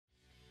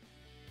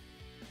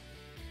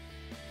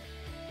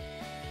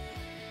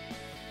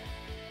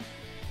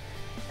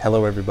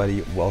Hello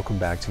everybody, welcome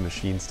back to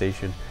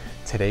MachineStation.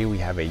 Today we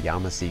have a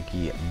Yama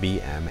Seiki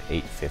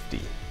BM-850.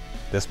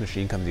 This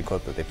machine comes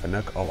equipped with a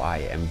Fanuc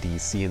OIMD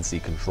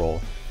CNC control.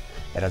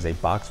 It has a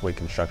boxway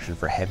construction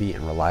for heavy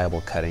and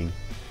reliable cutting.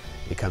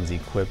 It comes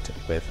equipped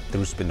with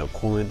through spindle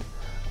coolant,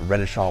 a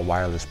Renishaw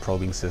wireless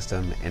probing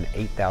system, an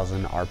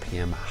 8,000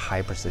 RPM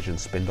high precision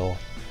spindle.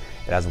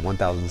 It has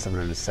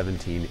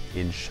 1,717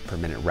 inch per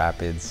minute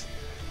rapids,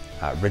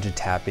 rigid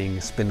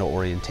tapping, spindle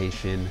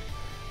orientation,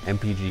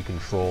 MPG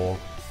Control.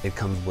 It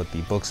comes with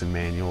the books and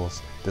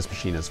manuals. This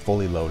machine is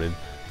fully loaded.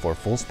 For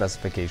full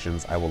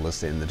specifications, I will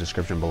list it in the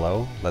description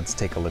below. Let's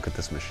take a look at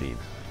this machine.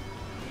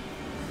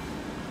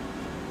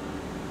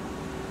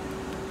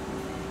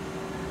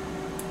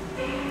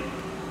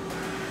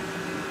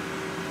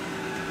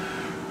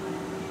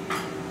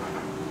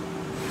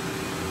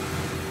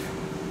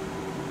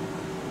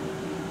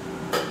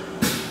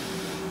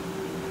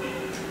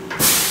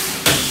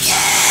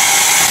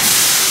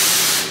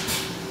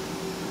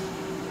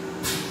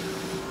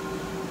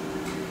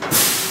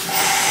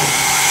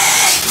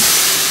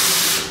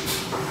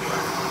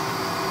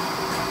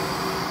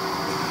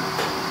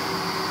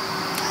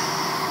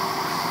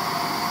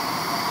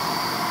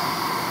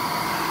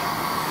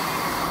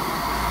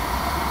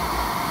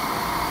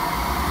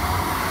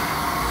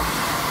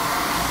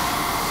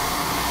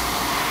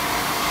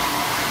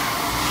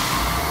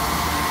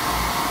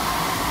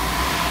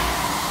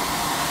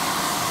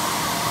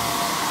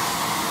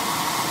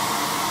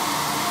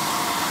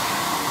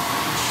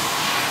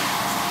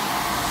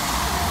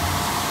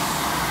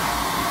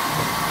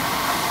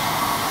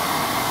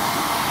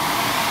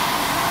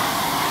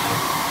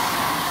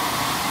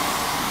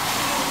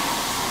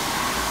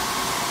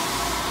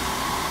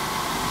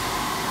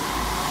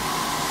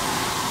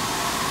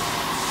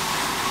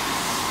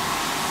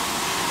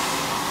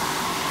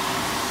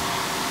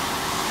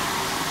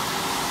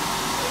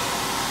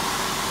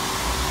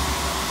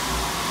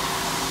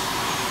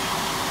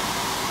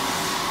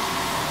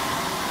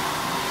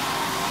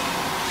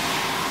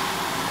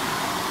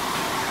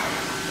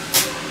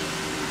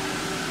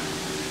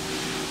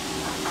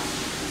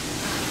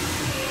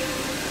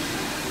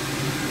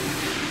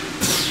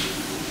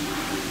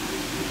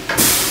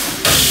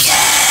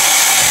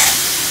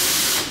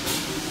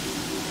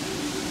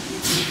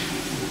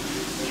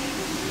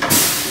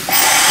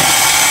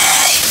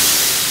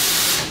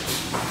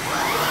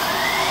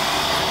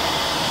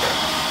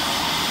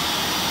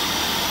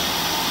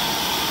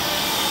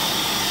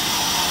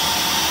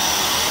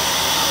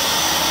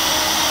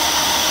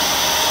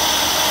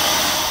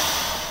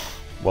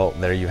 Well,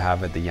 there you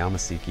have it, the Yama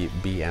Seiki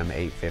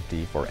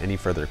BM-850. For any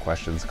further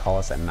questions, call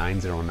us at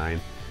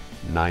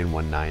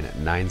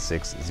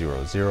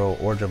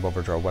 909-919-9600 or jump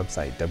over to our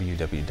website,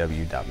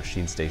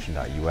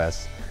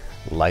 www.machinestation.us.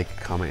 Like,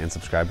 comment, and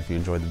subscribe if you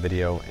enjoyed the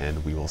video,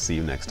 and we will see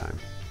you next time.